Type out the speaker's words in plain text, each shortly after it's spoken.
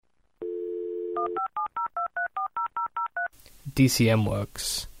DCM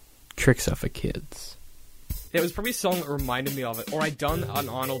Works. Tricks are for kids. It was probably a song that reminded me of it, or I'd done an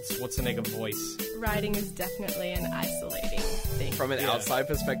Arnold Schwarzenegger voice. Writing is definitely an isolating thing. From an outside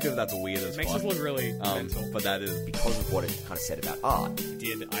perspective, that's weird as It makes fuck. us look really mental. But that is Because of what it kind of said about art.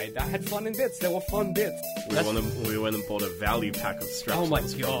 I had fun in bits. There were fun bits. we went and bought a value pack of straps. Oh my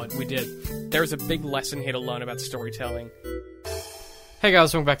god, we did. There's a big lesson here to learn about storytelling. Hey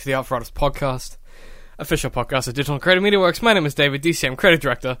guys, welcome back to the Art for Artists podcast. Official podcast of Digital and Creative Media Works. My name is David, DCM Creative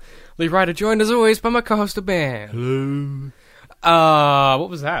Director. Lead writer, joined as always by my co-host, Ben. Hello. What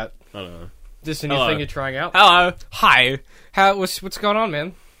was that? I don't know. Just a new Hello. thing you're trying out? Hello. Hi. What's going on,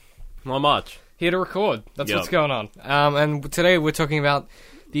 man? Not much. Here to record. That's Yep. what's going on. And today we're talking about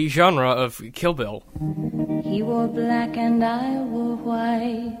the genre of Kill Bill. He wore black and I wore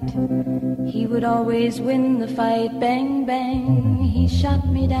white. He would always win the fight. Bang, bang. He shot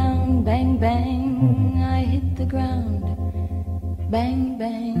me down. Bang, bang. I hit the ground. Bang,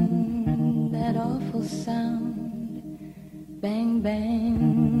 bang. That awful sound. Bang,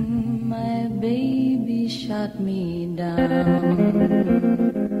 bang. My baby shot me down.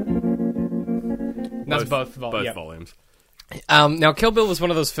 That's both yeah. volumes. Now, Kill Bill was one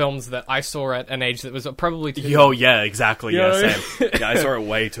of those films that I saw at an age that was probably too Yo, yeah, exactly. You know Yeah, what I same. Yeah, I saw it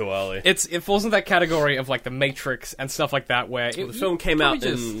way too early. It falls in that category of like The Matrix and stuff like that, where The film came out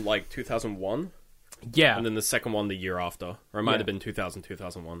probably in like 2001, yeah. and then the second one the year after, or it might Yeah. have been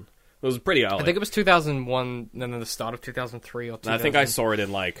 2001. It was pretty early. I think it was 2001, and then the start of 2003 or 2000. I think I saw it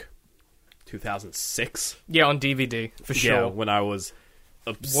in like 2006. Yeah, on DVD for Yeah, sure. when I was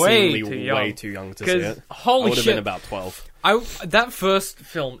obscenely too young. way too young to see 'Cause, it. holy I would have shit. been about 12. That first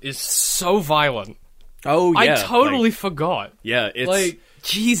film is so violent. Oh I totally forgot. Yeah, it's Like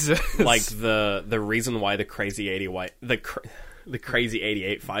Jesus. like the reason why the crazy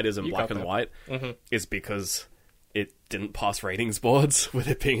 88 fight is in You black got and that. white Mhm. is because it didn't pass ratings boards with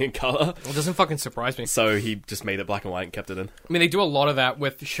it being in color. It doesn't fucking surprise me. So he just made it black and white and kept it in. I mean, they do a lot of that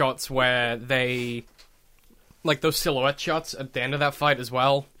with shots where they, like those silhouette shots at the end of that fight as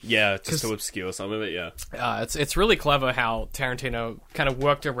well. Yeah, just 'Cause- to obscure some of it, yeah. It's really clever how Tarantino kind of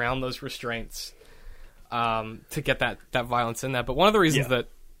worked around those restraints to get that violence in there. But one of the reasons Yeah.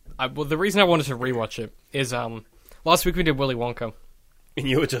 the reason I wanted to rewatch it is last week we did Willy Wonka, And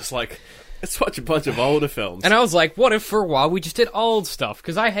you were just like, let's watch a bunch of older films. and I was like, what if for a while we just did old stuff,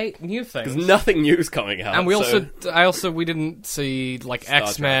 because I hate new things. There's nothing new's coming out. And we so- we didn't see like Star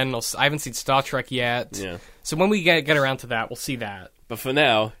X-Men, or I haven't seen Star Trek yet. Yeah. So when we get around to that, we'll see that. But for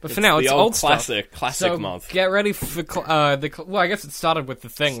now, But for it's now, the it's old old stuff. classic So month. get ready for well, I guess it started with the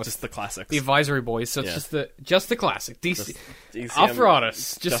thing, with Just the classics. the Advisory Boys. So Yeah. it's just the classic DC. DCM, Art for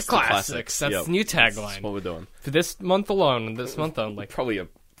Artists, just the the classics. That's Yep. the new That's tagline what we're doing. for this month alone, and this month only. Probably a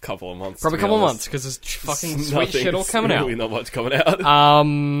couple of months. Probably a to be couple of honest. months, because there's fucking There's sweet shit all nothing- coming out. Really not much coming out.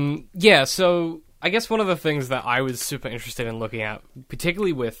 Yeah, so I guess one of the things that I was super interested in looking at,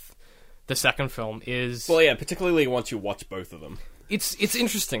 particularly with the second film, is Well, yeah, particularly once you watch both of them. it's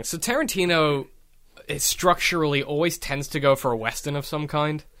interesting. So Tarantino structurally always tends to go for a western of some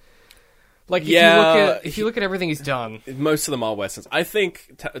kind. Like if you look at everything he's done, Most of them are westerns. I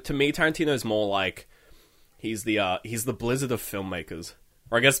think, to me, Tarantino is more like he's the Blizzard of filmmakers.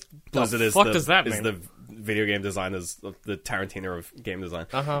 Or I guess Blizzard is fuck does that is mean? the video game designers, the Tarantino of game design.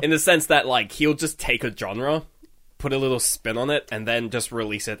 Uh-huh. In the sense that like he'll just take a genre, put a little spin on it, and then just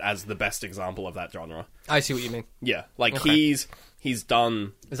release it as the best example of that genre. I see what you mean. Yeah, like Okay. he's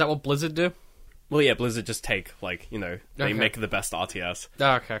done. Is that what Blizzard do? Well, yeah, Blizzard just take like they Okay. make the best RTS.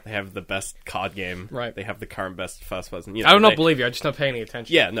 Oh, okay. They have the best card game. Right. They have the current best first person. I do not they- believe you. I just not paying any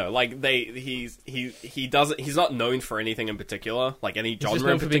attention. Yeah, no, like he doesn't. He's not known for anything in particular, like any just genre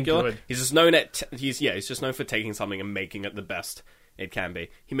known in for being particular. good. He's just known he's just known for taking something and making it the best it can be.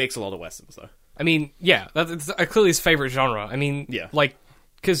 He makes a lot of westerns though. I mean, yeah, that's clearly his favorite genre. I mean, Yeah. like,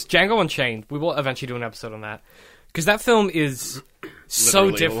 because Django Unchained, we will eventually do an episode on that. Because that film is so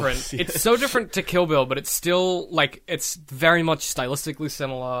Literally different. all- yeah. It's so different to Kill Bill, but it's still, like, it's very much stylistically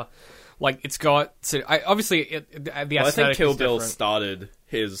similar. Like, it's got... So, obviously, the Well, I aesthetic think Kill is Bill different. started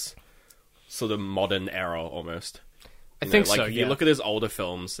his sort of modern era almost. I You think know, like so, if yeah. you look at his older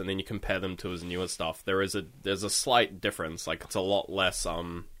films and then you compare them to his newer stuff, there's a slight difference. Like it's a lot less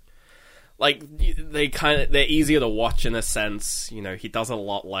like they're easier to watch in a sense. You know, he does a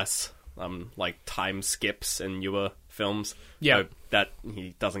lot less like time skips in newer films. Yeah. So that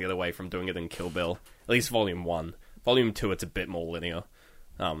he doesn't get away from doing it in Kill Bill. At least Volume 1. Volume 2 it's a bit more linear.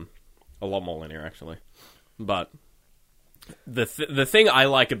 A lot more linear actually. But the thing I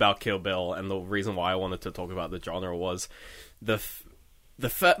like about Kill Bill, and the reason why I wanted to talk about the genre, was the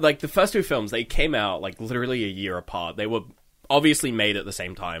first two films. They came out like literally a year apart. They were obviously made at the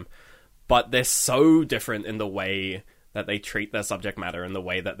same time, but they're so different in the way that they treat their subject matter and the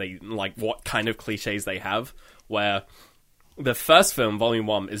way that they, like, what kind of cliches they have, where the first film, Volume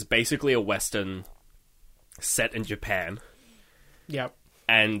 1, is basically a Western set in Japan, Yep.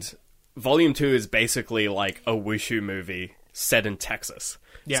 and Volume 2 is basically, like, a wushu movie set in Texas.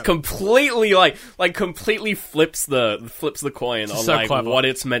 Yep. It's completely, like completely flips the coin on, so like, clever. what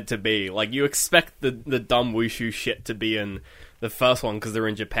it's meant to be. Like, you expect the dumb wushu shit to be in the first one because they're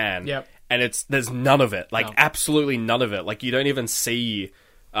in Japan. Yep. And there's none of it. Like, No. absolutely none of it. Like, you don't even see,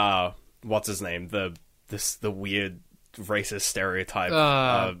 what's his name? The weird racist stereotype.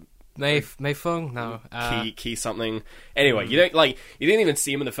 Mayfeng? No. Key something. Anyway, you didn't even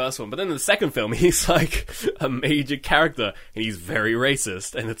see him in the first one, but then in the second film, he's like a major character, and he's very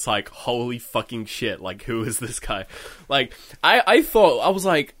racist, and it's like, holy fucking shit, like, who is this guy? Like, I thought, I was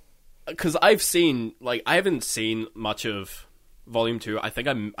like, because I haven't seen much of Volume 2. I think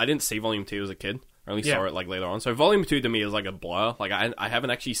I didn't see Volume 2 as a kid. I only saw it, like, later on. So Volume 2 to me is like a blur. Like, I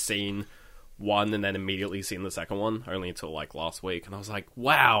haven't actually seen one and then immediately seen the second one, only until, like, last week. And I was like,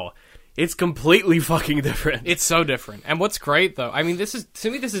 wow, it's completely fucking different. It's so different. And what's great, though, I mean, this is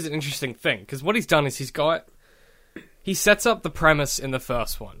an interesting thing, because what he's done is he sets up the premise in the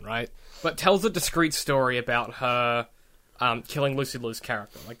first one, right? But tells a discrete story about her killing Lucy Liu's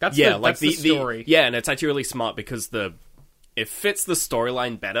character. Like, that's the story. Yeah, and it's actually really smart because it fits the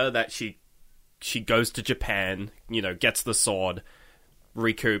storyline better that she goes to Japan, you know, gets the sword,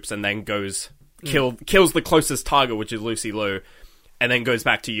 recoups, and then kills the closest target, which is Lucy Liu, and then goes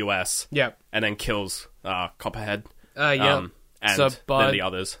back to US. Yeah. And then kills Copperhead. Yeah. And So Bud, then the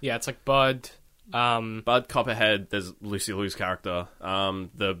others. Yeah, it's like Bud. Bud, Copperhead, there's Lucy Liu's character.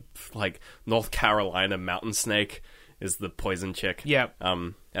 The, like, North Carolina mountain snake is the poison chick. Yeah.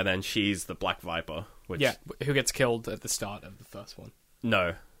 And then she's the Black Viper, which... Yeah, who gets killed at the start of the first one.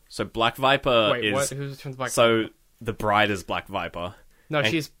 No. So Black Viper Wait, is... what? Who's Black So Viper? the bride is Black Viper. No, and-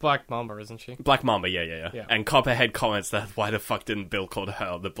 she's Black Mamba, isn't she? Black Mamba, yeah. Yeah. And Copperhead comments that why the fuck didn't Bill call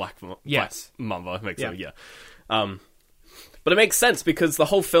her the Black Yes. Mamba? Makes Yeah. sense, yeah. But it makes sense because the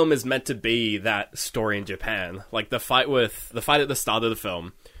whole film is meant to be that story in Japan. Like the fight at the start of the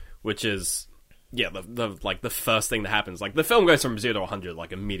film, which is the first thing that happens. Like the film goes from 0 to 100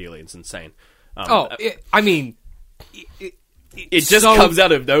 like immediately. It's insane. It just comes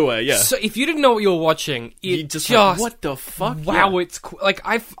out of nowhere. Yeah. So if you didn't know what you were watching, You just like, what the fuck? Wow, Yeah. it's cool. Like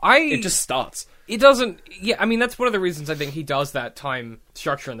It just starts. It doesn't. Yeah, I mean that's one of the reasons I think he does that time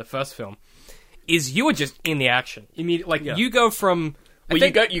structure in the first film. Is you are just in the action immediately. Like you go from.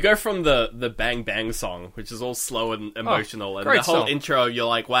 You go from the Bang Bang song, which is all slow and emotional, and the whole song. intro, you're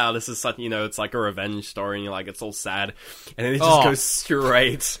like, wow, this is such, it's like a revenge story, and you're like, it's all sad, and then it just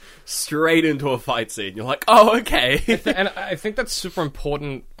goes straight into a fight scene. You're like, oh, okay. And I think that's super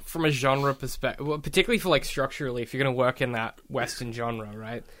important from a genre perspective, well, particularly for like structurally, if you're going to work in that Western genre,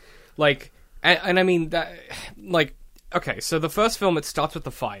 right? Like, and I mean that, like, okay, so the first film, it starts with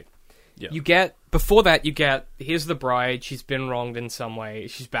the fight. Yeah. Before that, here's the bride, she's been wronged in some way,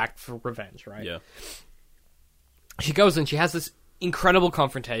 she's back for revenge, right? Yeah. She goes and she has this incredible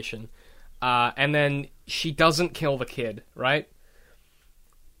confrontation, and then she doesn't kill the kid, right?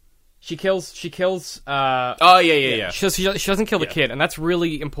 She kills, Oh, yeah. She doesn't kill the kid, and that's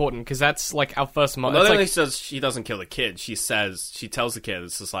really important, because that's, like, our first moment. Not only does she doesn't kill the kid, she tells the kid,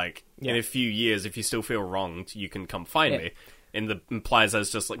 it's just like, in a few years, if you still feel wronged, you can come find me. And implies that it's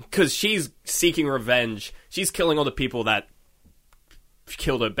just like, because she's seeking revenge, she's killing all the people that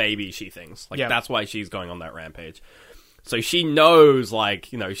killed her baby, she thinks. Like, that's why she's going on that rampage. So she knows, like,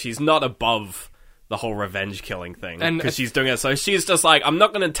 she's not above the whole revenge killing thing, because she's doing it. So she's just like, I'm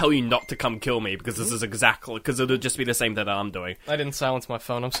not going to tell you not to come kill me, because this is exactly, because it'll just be the same thing that I'm doing. I didn't silence my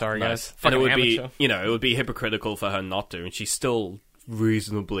phone, I'm sorry, guys. And it would amateur. be, it would be hypocritical for her not to, and she's still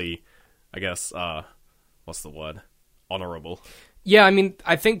reasonably, I guess, what's the word? Honorable. Yeah, I mean,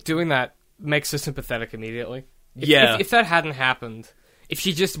 I think doing that makes her sympathetic immediately. If that hadn't happened, if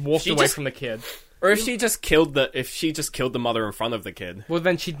she just walked away from the kid, or if she just killed the mother in front of the kid, well,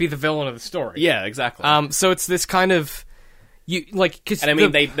 then she'd be the villain of the story. Yeah, exactly. So it's this kind of cause and I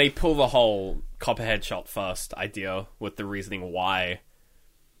mean they pull the whole Copperhead shot first idea with the reasoning why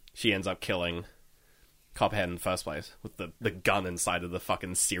she ends up killing Copperhead in the first place with the gun inside of the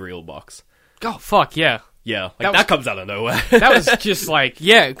fucking cereal box. Oh fuck yeah. Yeah, like that comes out of nowhere. That was just like,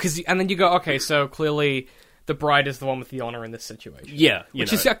 and then you go, okay, so clearly the bride is the one with the honor in this situation. Yeah,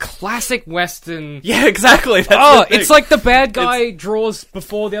 Which is a classic Western. Yeah, exactly. That's Oh, the thing. it's like the bad guy draws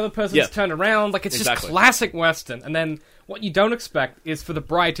before the other person's Yeah. turned around. Like, it's Exactly. just classic Western. And then what you don't expect is for the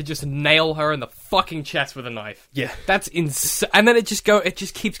bride to just nail her in the fucking chest with a knife. Yeah. That's insane. And then it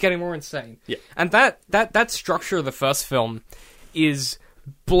just keeps getting more insane. Yeah. And that structure of the first film is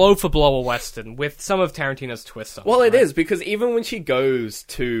blow for blow a Western with some of Tarantino's twists on Well, it it right? is, because even when she goes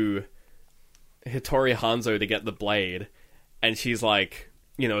to Hattori Hanzo to get the blade, and she's like,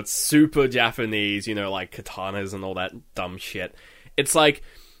 you know, it's super Japanese, you know, like katanas and all that dumb shit. It's like,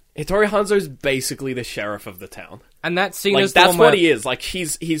 Hattori Hanzo's basically the sheriff of the town. And that scene Like, is the that's one what where- he is. Like,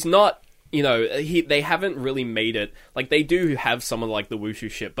 he's not, you know, they haven't really made it. Like, they do have some of, like, the wushu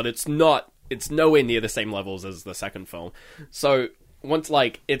shit, but it's nowhere near the same levels as the second film. So, once,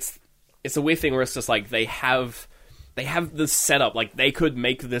 like, it's a weird thing where it's just, like, they have this setup. Like, they could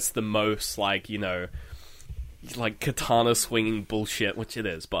make this the most, like, you know, like, katana swinging bullshit, which it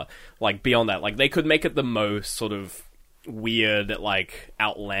is, but, like, beyond that, like, they could make it the most sort of weird, like,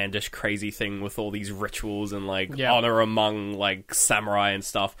 outlandish, crazy thing with all these rituals and, like, Yeah. honor among, like, samurai and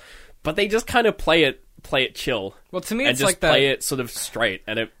stuff. But they just kind of play it chill. Well, to me, and it's just like that. play it sort of straight,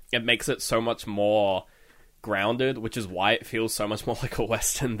 and it makes it so much more grounded, which is why it feels so much more like a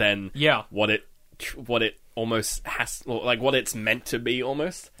Western than Yeah. what it almost has, like, what it's meant to be,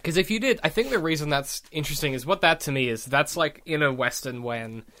 almost. Because if you did, I think the reason that's interesting is what that to me is. That's like in a Western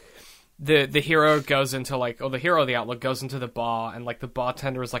when the hero goes into like, or the hero of the outlook goes into the bar, and like the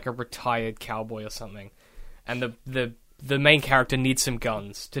bartender is like a retired cowboy or something, and the main character needs some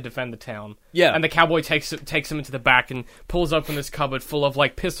guns to defend the town. Yeah. And the cowboy takes him into the back and pulls open this cupboard full of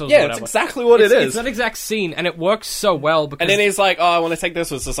like pistols. Yeah, or it's whatever. exactly what it is. It's that exact scene, and it works so well because And then he's like, "Oh, I want to take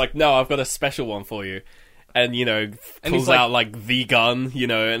this." It's just like, "No, I've got a special one for you." And, you know, And pulls he's like- out, like, the gun, you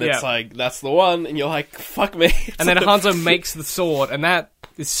know, and it's Yeah. like, that's the one, and you're like, fuck me. and then Hanzo makes the sword, and that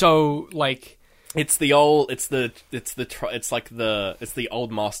is so like. It's the old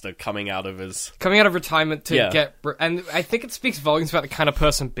master coming out of his... Coming out of retirement to Yeah. and I think it speaks volumes about the kind of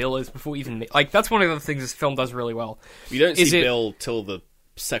person Bill is before we even like. That's one of the things this film does really well. You don't Is see it- Bill till the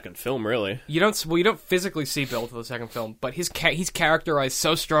second film, really. You don't physically see Bill till the second film, but he's characterized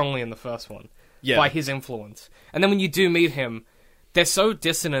so strongly in the first one Yeah. by his influence. And then when you do meet him, they're so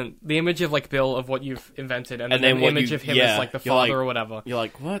dissonant. The image of like Bill of what you've invented, and then the what image you- of him yeah, as like the you're father like- or whatever. You're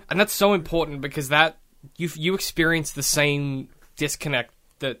like, what? And that's so important because that you experience the same disconnect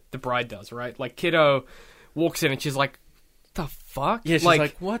that the bride does, right? Like Kiddo walks in and she's like, "The fuck?" Yeah, she's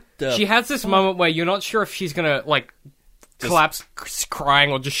like, what the... She has this moment where you're not sure if she's gonna like collapse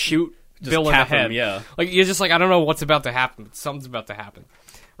crying or just shoot Bill in the cap him, head. yeah. Like you're just like, I don't know what's about to happen, but something's about to happen,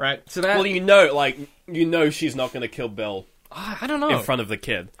 right? So that Well, you know she's not going to kill Bill I don't know. in front of the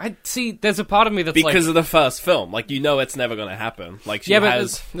kid. I see. There's a part of me that's Because like, of the first film. Like, you know it's never going to happen. Like, she yeah, but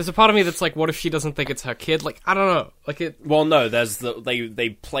has... there's a part of me that's like, what if she doesn't think it's her kid? Like, I don't know. Like it. Well, no, there's they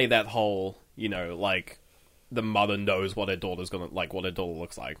play that whole, you know, like, the mother knows what her daughter's gonna, like, what her daughter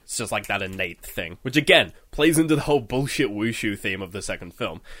looks like. It's just like that innate thing. Which, again, plays into the whole bullshit wushu theme of the second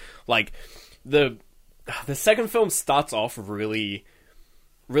film. Like, the second film starts off really,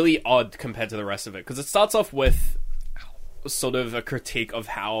 really odd compared to the rest of it. Because it starts off with sort of a critique of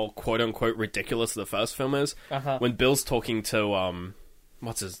how quote-unquote ridiculous the first film is. Uh-huh. When Bill's talking to,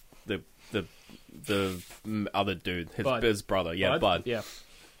 what's his, the other dude, Bud. his brother, yeah, Bud. Yeah.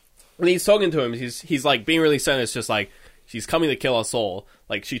 When he's talking to him, he's like being really stern. It's just like, she's coming to kill us all.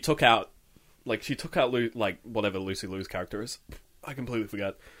 Like, she took out like whatever Lucy Liu's character is. I completely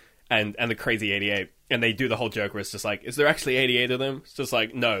forgot. And the Crazy 88. And they do the whole joke where it's just like, is there actually 88 of them? It's just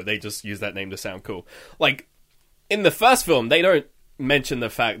like, no, they just use that name to sound cool. Like, in the first film, they don't mention the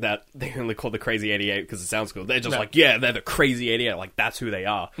fact that they only call the Crazy 88 because it sounds cool. They're just like, yeah, they're the Crazy 88. Like, that's who they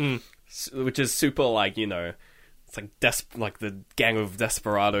are. Which is super, like, you know, it's like like the gang of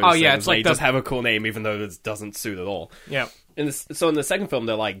desperados. Oh, yeah, things. it's like they just have a cool name even though it doesn't suit at all. Yeah. So in the second film,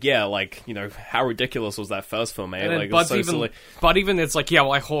 they're like, yeah, like, you know, how ridiculous was that first film, man? And then Like, it was Bud's so silly. Bud even it's like, yeah,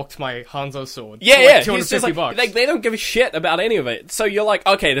 well, I hawked my Hanzo sword. Yeah, for yeah. like He's just $250 like, they don't give a shit about any of it. So you're like,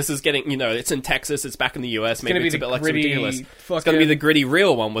 okay, this is getting, you know, it's in Texas, it's back in the US, maybe gonna be it's a the bit less gritty ridiculous. It's fucking- going to be the gritty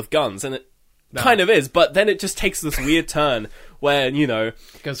real one with guns, and it kind of is, but then it just takes this weird turn where, you know,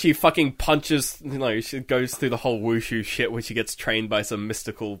 she fucking punches, you know, she goes through the whole wushu shit where she gets trained by some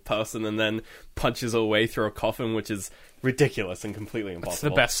mystical person and then punches her way through a coffin, which is ridiculous and completely impossible. It's the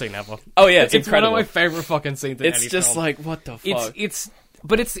best scene ever. Oh yeah, it's It's one incredible. of my favorite fucking scenes in It's any just film. like, what the fuck? It's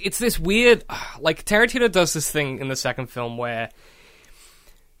this weird, like Tarantino does this thing in the second film where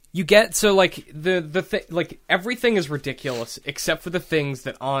you get so like like everything is ridiculous except for the things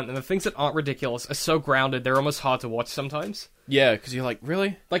that aren't, and the things that aren't ridiculous are so grounded they're almost hard to watch sometimes. Yeah, because you're like,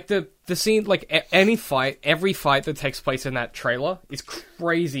 really? Like the scene, like every fight that takes place in that trailer is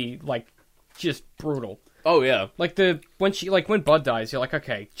crazy, like just brutal. Oh yeah. Like when Bud dies, you're like,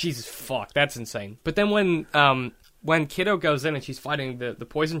 okay, Jesus fuck, that's insane. But then when Kiddo goes in and she's fighting the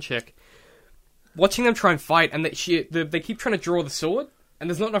poison chick, watching them try and fight, and they keep trying to draw the sword, and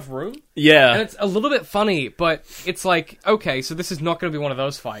there's not enough room. Yeah. And it's a little bit funny, but it's like, okay, so this is not going to be one of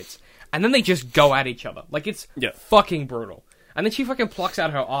those fights. And then they just go at each other. Like, it's fucking brutal. And then she fucking plucks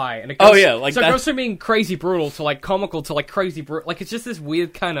out her eye, and it goes, it goes from being crazy brutal to, like, comical to, like, crazy brutal. Like, it's just this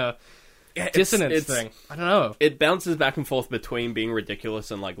weird kind of dissonance thing. I don't know. It bounces back and forth between being ridiculous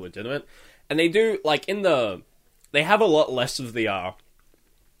and, like, legitimate. And they do, like, they have a lot less of the,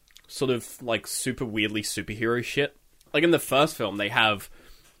 sort of, like, super weirdly superhero shit. Like, in the first film, they have,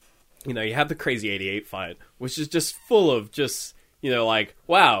 you have the Crazy 88 fight, which is just full of just, like,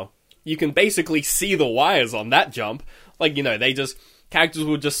 wow, you can basically see the wires on that jump. Like, characters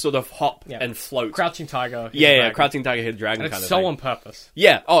will just sort of hop and float. Crouching Tiger. Crouching Tiger, Hidden Dragon and kind of thing. thing. So on purpose.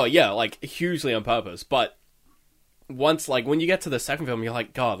 Yeah, like, hugely on purpose. But once, like, when you get to the second film, you're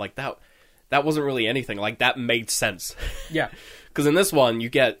like, God, like, that wasn't really anything. Like, that made sense. Yeah. Because in this one, you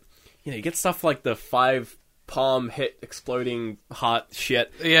get stuff like the 5-palm hit exploding heart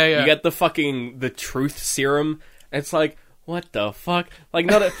shit. Yeah. You get the truth serum. And it's like, what the fuck? Like,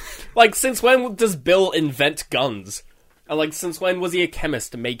 like, since when does Bill invent guns? And, like, since when was he a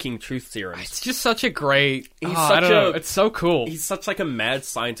chemist making truth serums? It's just such a great... I don't know. It's so cool. He's such, like, a mad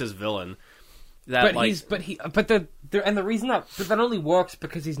scientist villain. But the reason that only works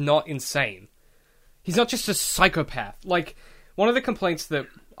because he's not insane. He's not just a psychopath. Like, one of the complaints that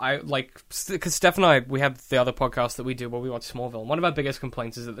I, like... Because Steph and I, we have the other podcast that we do where we watch Smallville. One of our biggest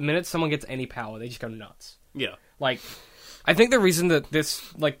complaints is that the minute someone gets any power, they just go nuts. Yeah. Like, I think the reason that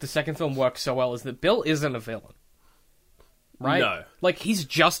this, like, the second film works so well is that Bill isn't a villain. Right? No. Like, he's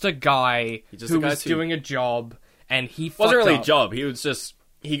just a guy who was doing a job, and he fucked wasn't really up. a job. He was just...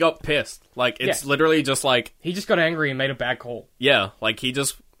 He got pissed. Like, it's literally just like... He just got angry and made a bad call. Yeah, like, he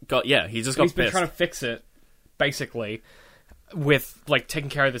just got pissed. He's been trying to fix it, basically, with, like, taking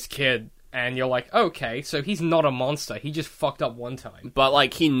care of this kid, and you're like, okay, so he's not a monster. He just fucked up one time. But,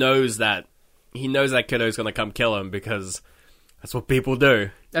 like, he knows that kiddo's gonna come kill him, because that's what people do.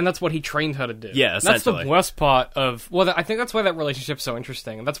 And that's what he trained her to do. Yeah, essentially. That's the worst part of... Well, I think that's why that relationship's so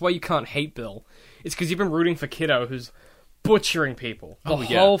interesting, and that's why you can't hate Bill. It's because you've been rooting for Kiddo, who's butchering people the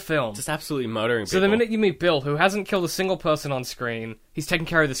whole film. Just absolutely murdering people. So the minute you meet Bill, who hasn't killed a single person on screen, he's taking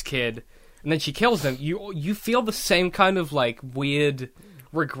care of this kid, and then she kills him, you feel the same kind of, like, weird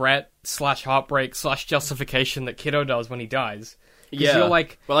regret / heartbreak / justification that Kiddo does when he dies. Yeah. You're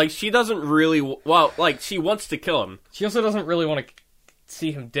like... But, like, she doesn't really... Well, like, she wants to kill him. She also doesn't really want to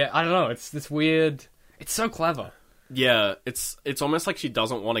see him dead. I don't know, it's this weird... It's so clever. Yeah, it's almost like she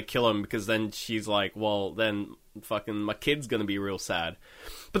doesn't want to kill him, because then she's like, well, then fucking my kid's gonna be real sad.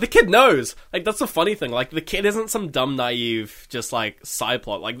 But the kid knows! Like, that's the funny thing. Like, the kid isn't some dumb, naive, just, like, side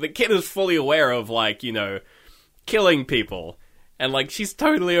plot. Like, the kid is fully aware of, like, killing people. And, like, she's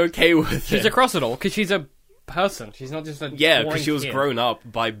totally okay with it. She's across it all, because she's a person. She's not just a because she was kid. grown up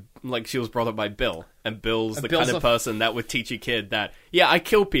by... Like, she was brought up by Bill. And Bill's the kind of person that would teach a kid that, yeah, I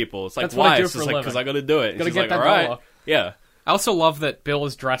kill people. It's like, That's what I why? do It's for just a like, living. because I gotta do it. And Gotta she's get like, that alright. dollar. Yeah. I also love that Bill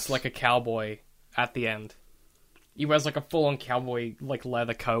is dressed like a cowboy at the end. He wears, like, a full-on cowboy, like,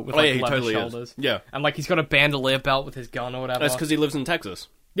 leather coat with, like, he leather totally shoulders. is. Yeah. And, like, he's got a bandolier belt with his gun or whatever. That's because he lives in Texas.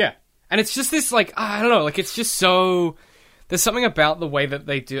 Yeah. And it's just this, like, I don't know, like, it's just so... There's something about the way that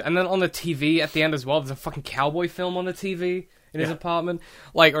they do... And then on the TV at the end as well, there's a fucking cowboy film on the TV in his apartment.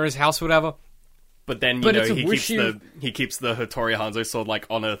 Like, or his house or whatever. But then, he keeps the Hattori Hanzo sword, like,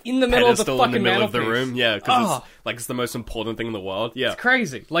 on a in the middle of the pedestal fucking in the middle of the mantelpiece. room. Yeah, because it's the most important thing in the world. Yeah. It's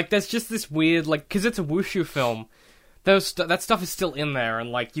crazy. Like, there's just this weird, like, because it's a wushu film, that stuff is still in there,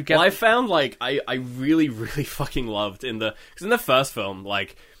 and, like, you get... Well, I found, like, I really, really fucking loved because in the first film,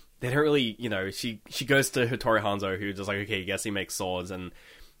 like, they don't really, she goes to Hattori Hanzo, who just like, okay, I guess he makes swords, and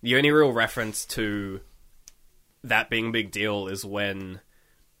the only real reference to that being a big deal is when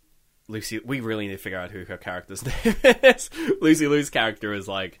Lucy... We really need to figure out who her character's name is. Lucy Liu's character is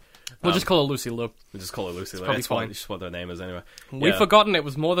like... We'll just call her Lucy Liu. We'll just call her Lucy Liu. Probably That's fine. just what her name is anyway. We've forgotten it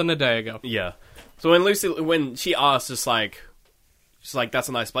was more than a day ago. Yeah. So when she asks, just like... She's like, that's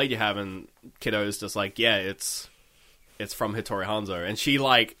a nice blade you have, and Kiddo's just like, yeah, it's from Hattori Hanzo. And she,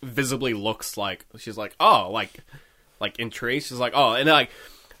 like, visibly looks like... She's like, oh, like intrigued. She's like, oh, and like...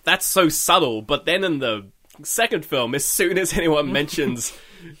 That's so subtle, but then in the second film, as soon as anyone mentions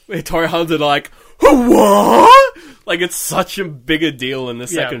Hattori Hanzo, they're like, what? Like, it's such a bigger deal in the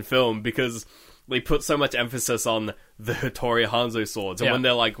second film because they put so much emphasis on the Hattori Hanzo swords. And when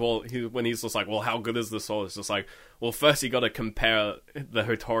they're like, when he's just like, well, how good is the sword? It's just like, well, first you gotta compare the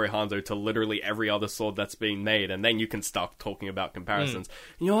Hattori Hanzo to literally every other sword that's being made, and then you can start talking about comparisons.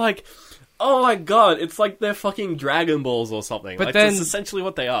 And you're like, oh my god, it's like they're fucking Dragon Balls or something. But like, then, that's essentially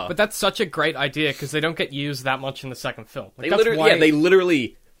what they are. But that's such a great idea, because they don't get used that much in the second film. Like, they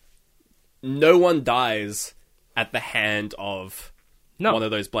literally, no one dies at the hand of one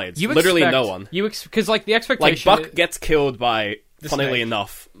of those blades. Literally no one. Because, like, the expectation... Like, Buck gets killed by, funnily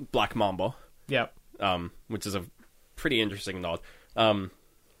enough, Black Mamba. Yeah. Which is a pretty interesting nod.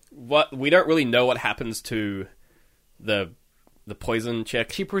 We don't really know what happens to the poison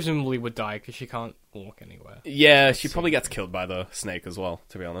chick. She presumably would die because she can't walk anywhere. Yeah, she probably gets killed by the snake as well,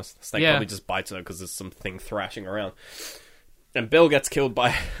 to be honest. The snake probably just bites her because there's something thrashing around. And Bill gets killed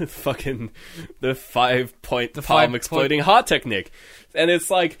by fucking the 5-point palm exploding heart technique. And it's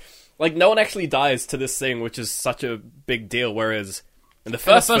like no one actually dies to this thing, which is such a big deal, whereas in the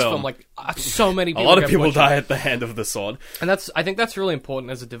first film, like, so many people a lot of people die at the hand of the sword. And I think that's really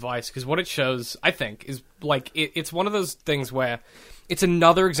important as a device, because what it shows, I think, is, like, it's one of those things where it's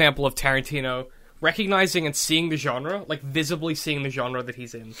another example of Tarantino recognizing and seeing the genre, like, visibly seeing the genre that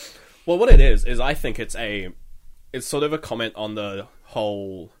he's in. Well, what it is I think it's sort of a comment on the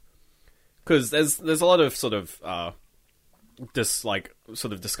whole... Because there's a lot of sort of... this like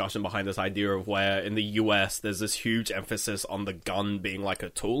sort of discussion behind this idea of where in the US there's this huge emphasis on the gun being like a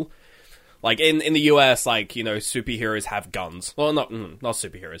tool. Like in the US, like, you know, superheroes have guns. Well, not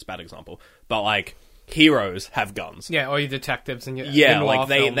superheroes, bad example, but like heroes have guns. Yeah, or your detectives and like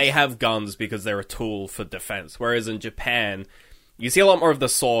they have guns because they're a tool for defense. Whereas in Japan, you see a lot more of the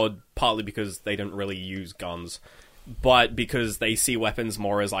sword, partly because they don't really use guns, but because they see weapons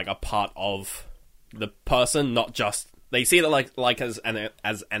more as like a part of the person, not just. They see it like as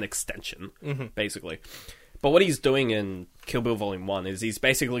an extension, basically. But what he's doing in Kill Bill Volume 1 is he's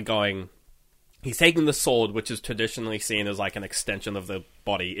basically he's taking the sword, which is traditionally seen as like an extension of the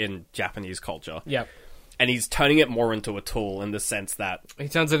body in Japanese culture. Yeah. And he's turning it more into a tool in the sense that... He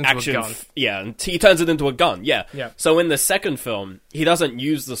turns it into a gun. And he turns it into a gun, yeah. Yeah. So in the second film, he doesn't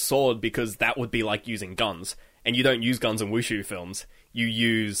use the sword because that would be like using guns. And you don't use guns in wushu films. You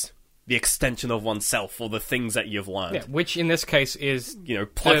use... the extension of oneself, or the things that you've learned. Yeah, which in this case is, you know,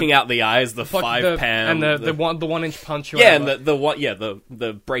 plucking out the eyes, the 5-pan, and the 1-inch punch. Or and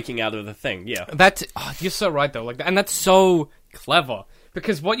the breaking out of the thing. Yeah, you're so right though. Like, and that's so clever,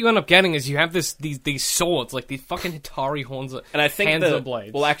 because what you end up getting is you have these swords, like these fucking Hattori horns, and I think hands of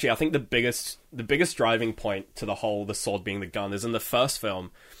blades. Well, actually, I think the biggest driving point to the sword being the gun is in the first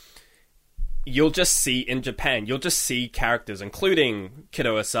film. You'll just see, in Japan, characters, including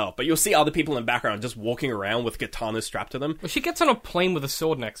Kiddo herself, but you'll see other people in the background just walking around with katanas strapped to them. Well, she gets on a plane with a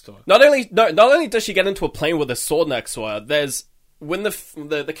sword next to her. Not only does she get into a plane with a sword next to her, when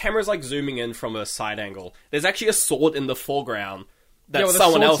the camera's like zooming in from a side angle, there's actually a sword in the foreground that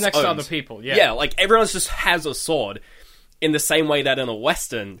someone else next owns. to other people, yeah. Yeah, like everyone just has a sword, in the same way that in a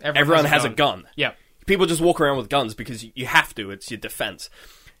Western, everyone has a gun. Yeah. People just walk around with guns because you have to, it's your defense.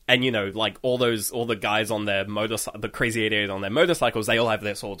 And, you know, like, all the guys on their the Crazy 88 on their motorcycles, they all have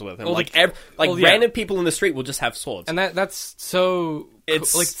their swords with them. Random people in the street will just have swords. And that's so...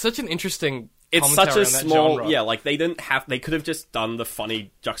 It's like such an interesting It's such a small... genre. Yeah, like, they could have just done the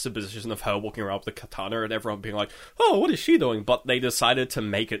funny juxtaposition of her walking around with a katana and everyone being like, oh, what is she doing? But they decided to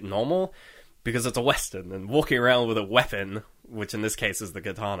make it normal because it's a Western, and walking around with a weapon, which in this case is the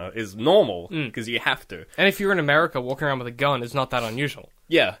katana, is normal, because you have to. And if you're in America, walking around with a gun is not that unusual.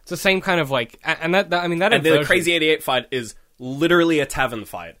 Yeah. It's the same kind of, like... And that And the Crazy 88 fight is literally a tavern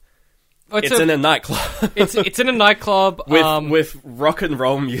fight. It's in a nightclub. it's in a nightclub. With rock and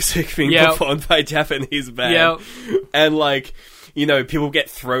roll music being performed by a Japanese band. Yeah. And, like... You know, people get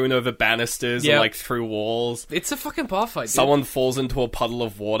thrown over banisters and, like, through walls. It's a fucking bar fight, dude. Someone falls into a puddle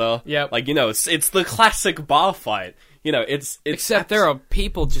of water. Yeah. Like, you know, it's the classic bar fight. You know, it's Except there are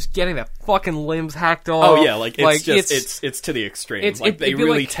people just getting their fucking limbs hacked off. Oh, yeah, like, it's to the extreme. Like, they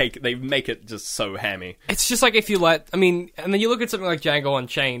really they make it just so hammy. It's just like if you and then you look at something like Django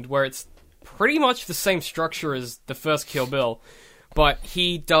Unchained, where it's pretty much the same structure as the first Kill Bill, but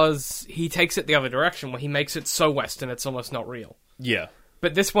he takes it the other direction, where he makes it so Western it's almost not real. Yeah.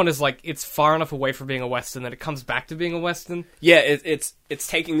 But this one is like, it's far enough away from being a Western that it comes back to being a Western. Yeah, it's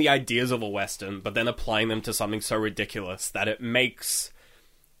taking the ideas of a Western, but then applying them to something so ridiculous that it makes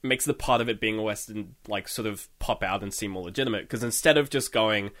makes the part of it being a Western, like, sort of pop out and seem more legitimate. Because instead of just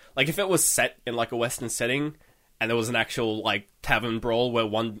going, like, if it was set in, like, a Western setting, and there was an actual, like, tavern brawl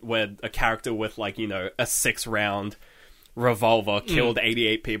where a character with, like, you know, a 6-round revolver killed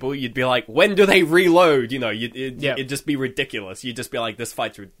 88 people, you'd be like, when do they reload? You know, it'd just be ridiculous. You'd just be like, this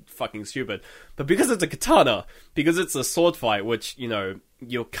fight's fucking stupid. But because it's a katana, because it's a sword fight, which, you know,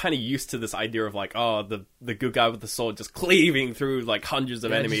 you're kind of used to this idea of like, oh, the good guy with the sword just cleaving through like hundreds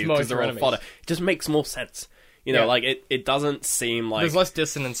of enemies because they're all fodder. It just makes more sense. You know, like it doesn't seem like there's less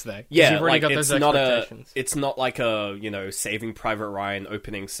dissonance there. Yeah, you've already like got it's those not expectations. it's not like a, you know, Saving Private Ryan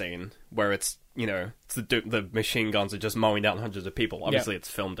opening scene where it's, you know, it's the machine guns are just mowing down hundreds of people. Obviously, it's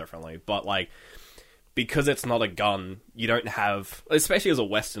filmed differently, but like, because it's not a gun, you don't have, especially as a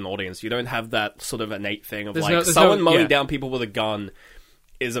Western audience, you don't have that sort of innate thing of someone mowing down people with a gun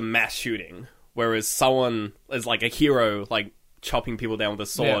is a mass shooting, whereas someone is like a hero, like chopping people down with a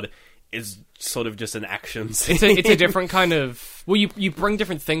sword, is sort of just an action scene. It's a different kind of... Well, you bring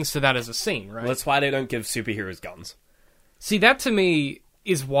different things to that as a scene, right? Well, that's why they don't give superheroes guns. See, that to me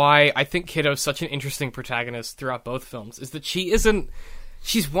is why I think Kiddo's such an interesting protagonist throughout both films, is that she isn't...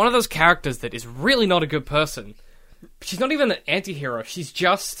 She's one of those characters that is really not a good person. She's not even an anti-hero. She's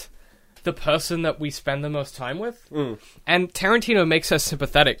just the person that we spend the most time with. Mm. And Tarantino makes her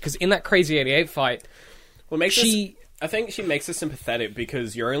sympathetic, because in that Crazy 88 fight, I think she makes her sympathetic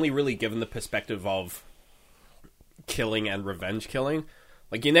because you're only really given the perspective of killing and revenge killing.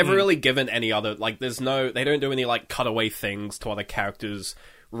 Like, you're never really given any other... Like, they don't do any, like, cutaway things to other characters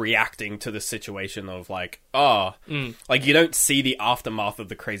reacting to the situation of, like, like, you don't see the aftermath of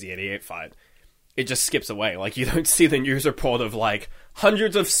the Crazy 88 fight. It just skips away. Like, you don't see the news report of, like,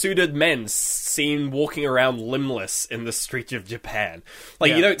 hundreds of suited men seen walking around limbless in the streets of Japan.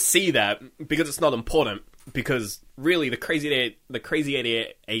 Like, you don't see that because it's not important. Because, really, the Crazy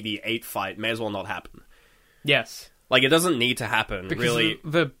 88 fight may as well not happen. Yes. Like, it doesn't need to happen, really.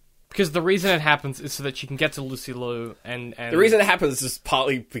 Because the reason it happens is so that she can get to Lucy Liu, and... The reason it happens is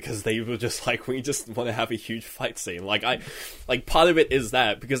partly because they were just like, we just want to have a huge fight scene. Like, part of it is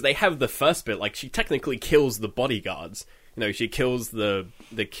that, because they have the first bit, like, she technically kills the bodyguards. You know, she kills the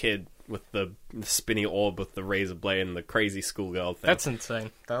kid with the spinny orb with the razor blade and the crazy schoolgirl thing. That's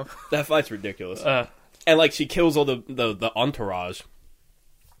insane, though. That fight's ridiculous. And, like, she kills all the entourage.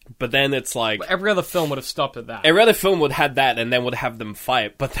 But then it's like... Every other film would have stopped at that. Every other film would have that and then would have them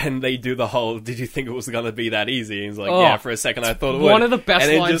fight. But then they do the whole, did you think it was going to be that easy? And he's like, yeah, for a second I thought it would. One of the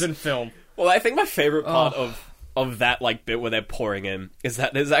best lines in film. Well, I think my favorite part of that, like, bit where they're pouring in is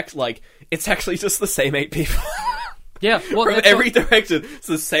that there's actually, like, it's actually just the same 8 people. Yeah. Well, from every direction, it's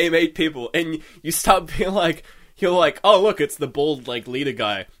the same 8 people. And you start being like... You're like, oh, look, it's the bald, like, leader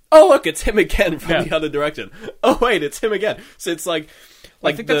guy. Oh, look, it's him again from the other direction. Oh, wait, it's him again. So it's like...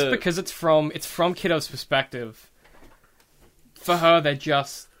 I think that's because it's from Kiddo's perspective. For her,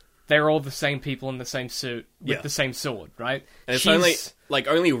 they're all the same people in the same suit with the same sword, right? And it's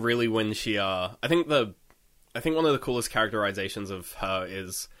only really when she, I think one of the coolest characterizations of her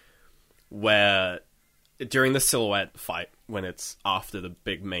is where, during the silhouette fight, when it's after the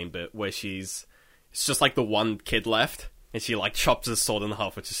big main bit, where it's just like the one kid left, and she like chops his sword in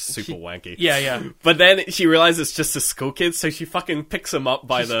half, which is super wanky. Yeah. But then she realizes it's just a school kid, so she fucking picks him up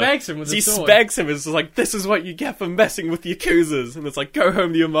by She spags him with the sword. She spags him, and it's like, this is what you get for messing with Yakuzas. And it's like, go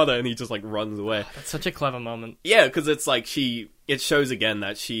home to your mother, and he just like runs away. That's such a clever moment. Yeah, because it's like it shows again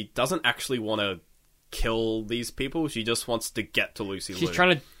that she doesn't actually want to kill these people, she just wants to get to Lucy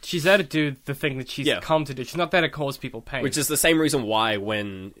Liu. She's there to do the thing that she's come to do. She's not there to cause people pain. Which is the same reason why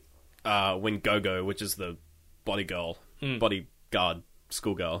when Gogo, which is the bodyguard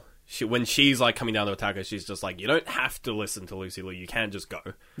schoolgirl, when she's like coming down to attack her, she's just like, you don't have to listen to Lucy Liu, you can just go.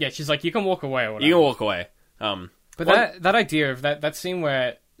 Yeah, she's like, you can walk away or whatever. You can walk away. But that idea of that scene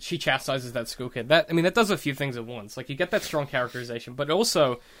where she chastises that school kid, that does a few things at once. Like, you get that strong characterization, but it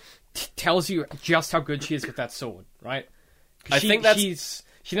also tells you just how good she is with that sword, right? She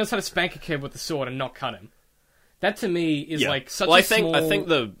knows how to spank a kid with the sword and not cut him. That to me is like such a small...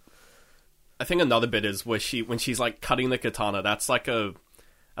 I think another bit is when she's like cutting the katana. That's like a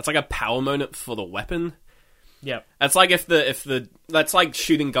power moment for the weapon. Yeah, that's like that's like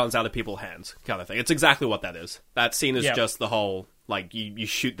shooting guns out of people's hands kind of thing. It's exactly what that is. That scene is just the whole like you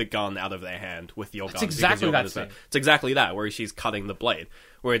shoot the gun out of their hand with your gun. It's exactly that scene. It's exactly that where she's cutting the blade.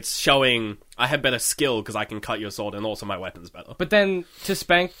 Where it's showing I have better skill because I can cut your sword and also my weapon's better. But then to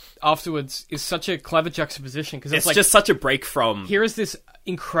spank afterwards is such a clever juxtaposition because it's like, just such a break from here is this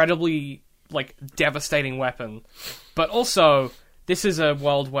incredibly like devastating weapon, but also this is a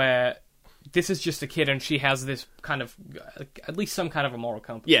world where this is just a kid, and she has this kind of, at least some kind of a moral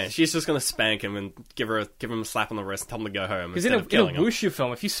compass. Yeah, she's just gonna spank him and give him a slap on the wrist and tell him to go home. Because in a wushu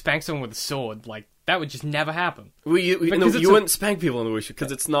film, if you spank someone with a sword, like, that would just never happen. Well, you wouldn't spank people in the wushu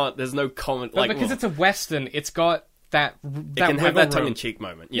because it's not. There's no common. But because it's a western, it's got that. It can have that tongue-in-cheek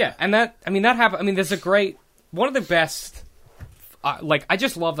moment. Yeah, and that happened. I mean, there's a great one of the best. I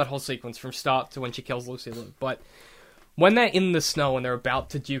just love that whole sequence from start to when she kills Lucy Liu. But when they're in the snow and they're about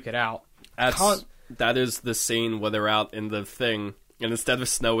to duke it out. That is the scene where they're out in the thing, and instead of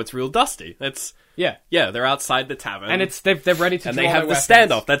snow, it's real dusty. Yeah, they're outside the tavern, and they're ready to. And draw they have their the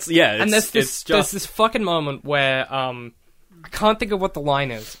weapons. standoff. And there's this fucking moment where I can't think of what the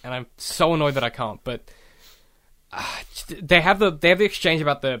line is, and I'm so annoyed that I can't. But they have the exchange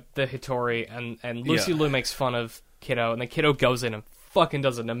about the Hitori, and Lucy Liu makes fun of Kiddo, and then Kiddo goes in and fucking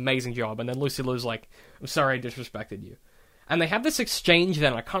does an amazing job, and then Lucy Liu's like, "I'm sorry, I disrespected you." And they have this exchange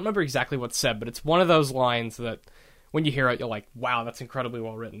then, and I can't remember exactly what's said, but it's one of those lines that, when you hear it, you're like, wow, that's incredibly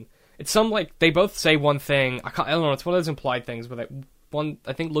well written. It's some, like, they both say one thing, I don't know, it's one of those implied things where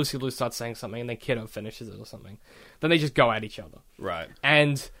I think Lucy Liu starts saying something, and then Kiddo finishes it or something. Then they just go at each other. Right.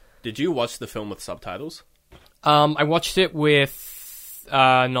 And... Did you watch the film with subtitles? I watched it with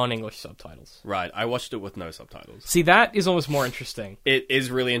non-English subtitles. Right, I watched it with no subtitles. See, that is almost more interesting. It is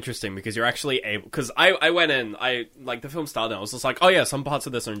really interesting because you're actually able... Because I went in, the film started and I was just like, oh yeah, some parts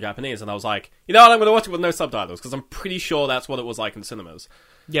of this are in Japanese. And I was like, you know what, I'm going to watch it with no subtitles because I'm pretty sure that's what it was like in cinemas.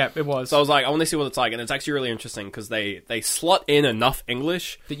 Yeah, it was. So I was like, I want to see what it's like. And it's actually really interesting because they slot in enough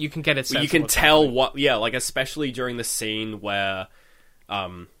English... that you can get it. You can tell what... Yeah, like especially during the scene where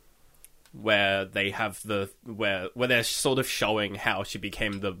they have where they're sort of showing how she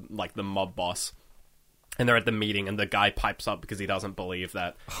became the mob boss, and they're at the meeting, and the guy pipes up because he doesn't believe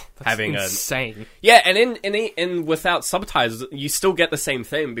that having insane. And in without subtitles, you still get the same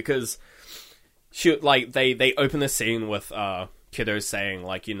thing because they open the scene with Kiddo saying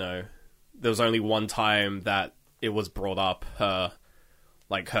like, you know, there was only one time that it was brought up her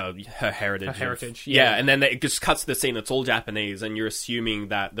heritage. Her heritage, yeah. And then it just cuts to the scene, it's all Japanese, and you're assuming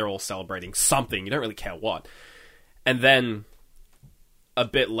that they're all celebrating something. You don't really care what. And then, a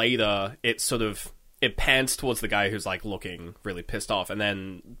bit later, it pans towards the guy who's, like, looking really pissed off, and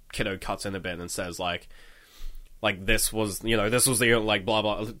then Kiddo cuts in a bit and says, like this was the, like, blah,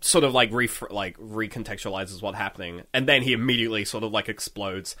 blah, sort of, recontextualizes what's happening. And then he immediately sort of, like,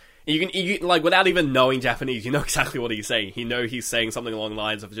 explodes. You can, like, without even knowing Japanese, you know exactly what he's saying. He's saying something along the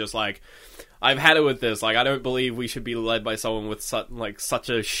lines of just, like, I've had it with this. Like, I don't believe we should be led by someone with such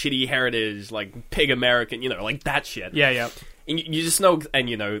a shitty heritage, like, pig American, you know, like, that shit. Yeah. And you just know, and,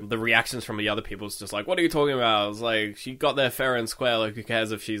 you know, the reactions from the other people is just like, what are you talking about? It's like, she got there fair and square, like, who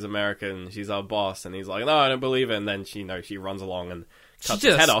cares if she's American? She's our boss. And he's like, no, I don't believe it. And then she runs along and cuts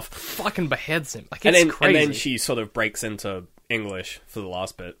his head off. Fucking beheads him. Like, it's crazy. And then she sort of breaks into English for the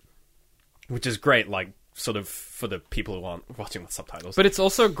last bit. Which is great, like, sort of for the people who aren't watching with subtitles. But it's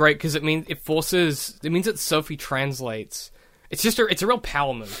also great because it means that Sophie translates. It's a real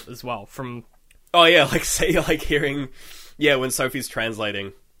power move as well from... Oh yeah, like, say, like, hearing... Yeah, when Sophie's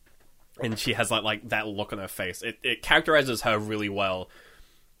translating, and she has, like that look on her face. It characterizes her really well,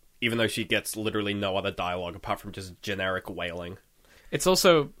 even though she gets literally no other dialogue apart from just generic wailing. It's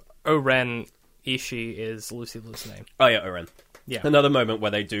also... Oren Ishii is Lucy Liu's name. Oh yeah, Oren. Yeah. Another moment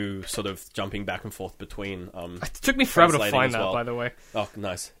where they do sort of jumping back and forth between it took me forever to find that, by the way. Oh,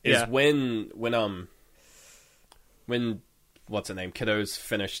 nice. Is when what's her name? Kiddo's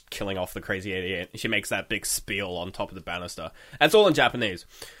finished killing off the crazy 88. She makes that big spiel on top of the banister. That's all in Japanese.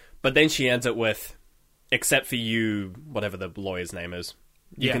 But then she ends it with, except for you, whatever the lawyer's name is,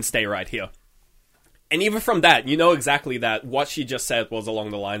 you can stay right here. And even from that, you know exactly that what she just said was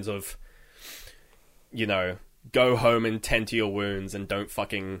along the lines of, you know, go home and tend to your wounds and don't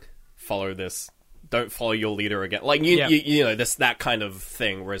fucking follow this. Don't follow your leader again. Like, you know, that kind of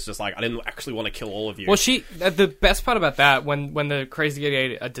thing where it's just like, I didn't actually want to kill all of you. Well, the best part about that, when the Crazy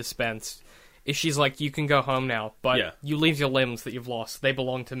 88 are dispensed, is she's like, you can go home now, but you leave your limbs that you've lost. They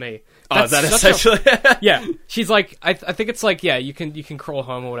belong to me. That's is that essentially? Yeah. She's like, I think it's like, yeah, you can crawl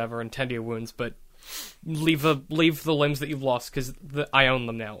home or whatever and tend to your wounds, but leave the limbs that you've lost because I own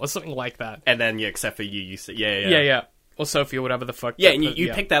them now, or something like that. And then, except for you say, yeah. Or Sophie or whatever the fuck. Yeah, and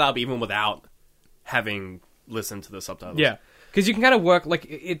you pick that up even without having listened to the subtitles. Yeah, because you can kind of work, like,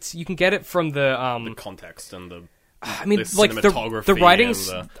 you can get it from the context and the... I mean, the like, cinematography the writing's...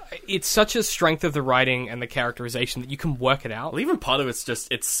 It's such a strength of the writing and the characterization that you can work it out. Well, even part of it's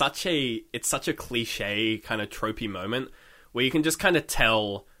just... It's such a cliche, kind of tropey moment where you can just kind of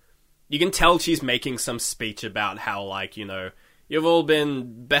tell... You can tell she's making some speech about how, like, you know, You've all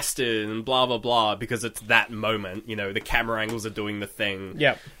been bested and blah blah blah because it's that moment. You know, the camera angles are doing the thing.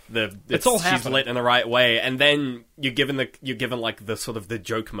 Yep. It's all she's happening. lit in the right way, and then you're given like the sort of the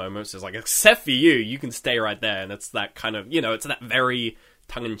joke moments. It's like, except for you can stay right there, and it's that kind of, it's that very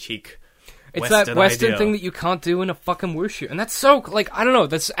tongue in cheek. It's that Western idea. thing that you can't do in a fucking wushu, and that's so like I don't know.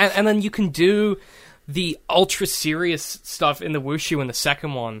 That's and then you can do the ultra serious stuff in the wushu in the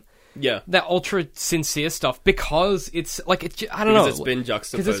second one. Yeah. That ultra sincere stuff because it's like I don't Because know. it's been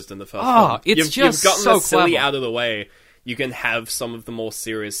juxtaposed in the first Oh, one. it's just you've gotten so the silly clever. out of the way. You can have some of the more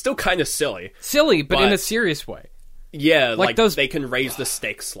serious, still kind of silly. Silly, but in but- a serious way. Yeah, like those- they can raise the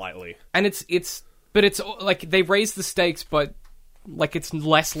stakes slightly. And it's like they raise the stakes, but like it's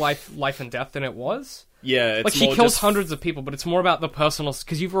less life and death than it was. Yeah, it's Like she more kills just- hundreds of people, but it's more about the personal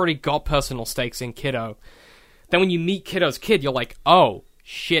because you've already got personal stakes in Kiddo. Then when you meet Kiddo's kid, you're like, oh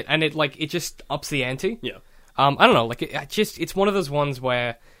shit, and it just ups the ante. Yeah. I don't know, like it's one of those ones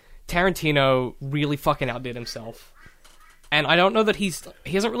where Tarantino really fucking outdid himself, and I don't know that he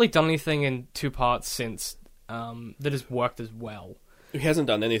hasn't really done anything in two parts since that has worked as well. He hasn't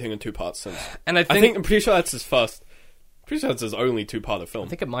done anything in two parts since. And I'm pretty sure that's his first. Pretty sure that's his only two-parter film. I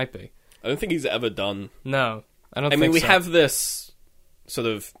think it might be. I don't think he's ever done. No, I don't. I think mean, we so. have this sort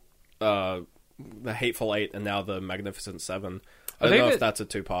of the Hateful Eight and now the Magnificent Seven. I don't know if that's a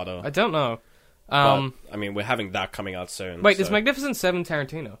two-parter. I don't know. But, I mean, we're having that coming out soon. Wait, so- is Magnificent Seven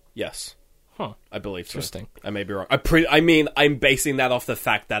Tarantino? Yes, Huh. I believe so. Interesting. I may be wrong. I'm basing that off the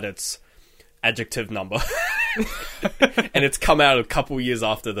fact that it's adjective number, and it's come out a couple years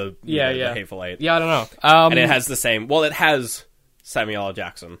after the the Hateful Eight. Yeah, I don't know. And it has the same. Well, it has Samuel L.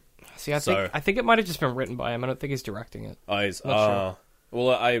 Jackson. See, I think it might have just been written by him. I don't think he's directing it. Oh, he's, Not sure. Well,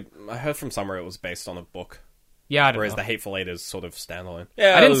 I heard from somewhere it was based on a book, Yeah, I don't whereas know. the Hateful Eight is sort of standalone.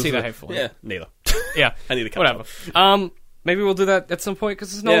 Yeah, I didn't it was see the a- Hateful Eight. Yeah, neither. Yeah, I need to catch whatever. up. Maybe we'll do that at some point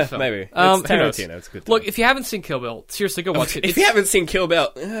because it's an Yeah, old film. maybe. It's who knows? Tarantino. It's a good time. Look, if you haven't seen Kill Bill, seriously, go watch it. If you haven't seen Kill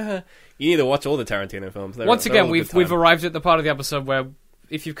Bill, you need to watch all the Tarantino films. Once They're again, all a we've good time. arrived at the part of the episode where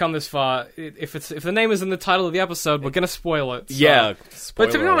if you've come this far, if the name is in the title of the episode, we're gonna spoil it. So. Yeah, but to be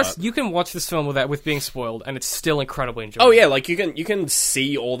spoiler honest, alert. you can watch this film with being spoiled, and it's still incredibly enjoyable. Oh yeah, like you can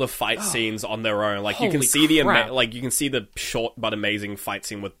see all the fight scenes on their own. Like you can Holy see crap. you can see the short but amazing fight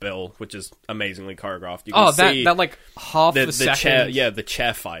scene with Bill, which is amazingly choreographed. You can Oh, see that like half the second. chair, the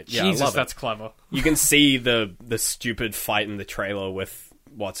chair fight. Yeah, Jesus, I love that's it. clever. You can see the stupid fight in the trailer with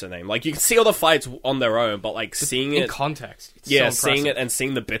what's her name. Like you can see all the fights on their own, but like seeing In it, context, it's yeah, so seeing impressive. it and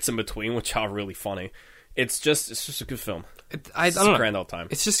seeing the bits in between, which are really funny. It's just a good film. I It's don't know. a grand old time.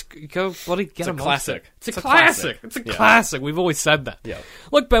 It's just go bloody get It's a amongst classic. it. It's a It's a classic. classic. It's a Yeah. classic. We've always said that. Yeah.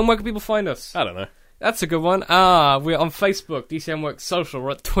 Look, Ben, where can people find us? I don't know. That's a good one. We're on Facebook, DCM Works Social.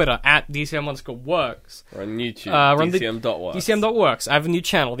 We're at Twitter, at DCM_Works. We're on YouTube. We're on the- DCM.works. DCM.works. I have a new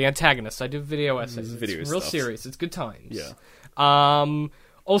channel, The Antagonist. I do video essays. Video It's real stuff. serious. It's good times. Yeah.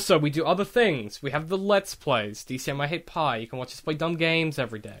 Also, we do other things. We have the Let's Plays. DCM I Hate Pie. You can watch us play dumb games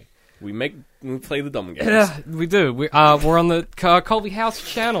every day. We play the dumb games. Yeah, we do. We're on the Colby House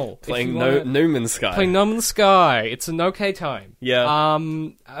channel. if Playing you wanna- No Man's Sky. Playing No Man's Sky. It's an okay time. Yeah.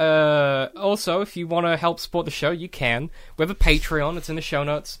 Also, if you want to help support the show, you can. We have a Patreon. It's in the show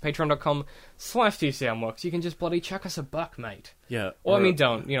notes. Patreon.com/DCMworks. You can just bloody chuck us $1, mate. Yeah. Or, I mean,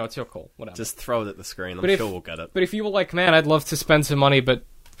 don't. You know, it's your call. Whatever. Just throw it at the screen. I'm But if- sure we'll get it. But if you were like, man, I'd love to spend some money, but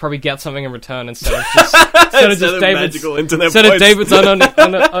probably get something in return instead of just, instead of just David's magical internet instead of points. David's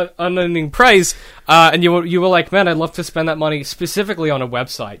unending praise, and you were like, man, I'd love to spend that money specifically on a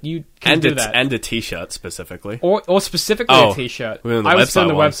website. You can do that, And a t-shirt, specifically. or specifically Oh, a T-shirt. we're on the I was doing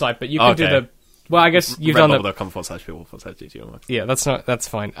the website one. website, but you can do Okay. the. Well, I guess you've done the. Redbubble.com/people/DCMworks. Yeah, that's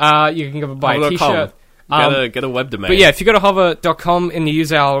fine. You can go buy a Hover.com. T-shirt. Get a web domain. But yeah, if you go to hover.com and you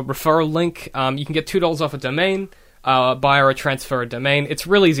use our referral link, you can get $2 off a domain, buy or transfer a domain. It's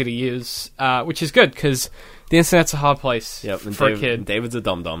real easy to use, which is good because the internet's a hard place and for a kid. David's a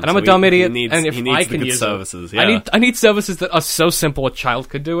dum-dum. And I'm a dumb idiot, He needs, and if he needs I the can good use services. it, Yeah. I need services that are so simple a child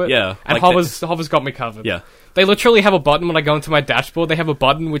could do it. Yeah, and like Hover's got me covered. Yeah. They literally have a button when I go into my dashboard. They have a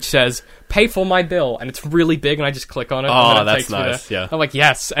button which says "Pay for my bill," and it's really big, and I just click on it. Oh, and then it that's takes me nice, there. yeah. I'm like,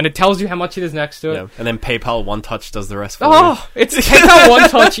 yes, and it tells you how much it is next to it. Yeah. And then PayPal One Touch does the rest for you. Oh, it's PayPal One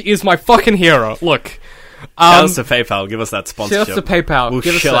Touch is my fucking hero. Look, Shout out to PayPal. Give us that sponsorship. shout out to PayPal. We'll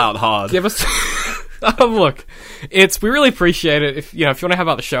Give us chill that- out hard. Give us. Look, we really appreciate it if you want to help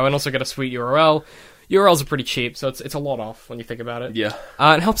out the show and also get a sweet URL. URLs are pretty cheap, so it's a lot off when you think about it. Yeah.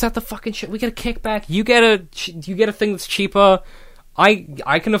 It helps out the fucking shit. We get a kickback. You get a thing that's cheaper.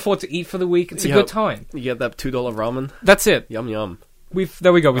 I can afford to eat for the week. It's a Yep. good time. You get that $2 ramen. That's it. Yum yum.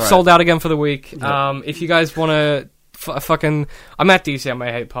 There we go. We've All right. sold out again for the week. Yep. If you guys want to I'm at DCM,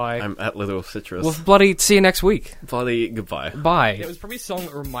 I hate pie. I'm at Little Citrus. We'll bloody see you next week. Bloody goodbye. Bye. It was probably a song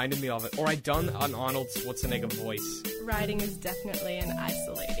that reminded me of it, or I'd done an Arnold Schwarzenegger voice. Writing is definitely an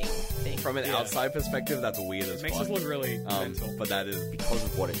isolating thing. From an Yeah. outside perspective, that's weird as It makes fuck. us look really mental. But that is Because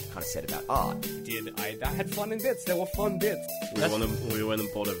of what it kind of said about art. That had fun in bits. There were fun bits. we went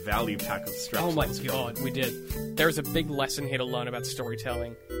and bought a value pack of straps. Oh my god, we did. There's a big lesson here to learn about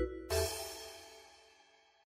storytelling.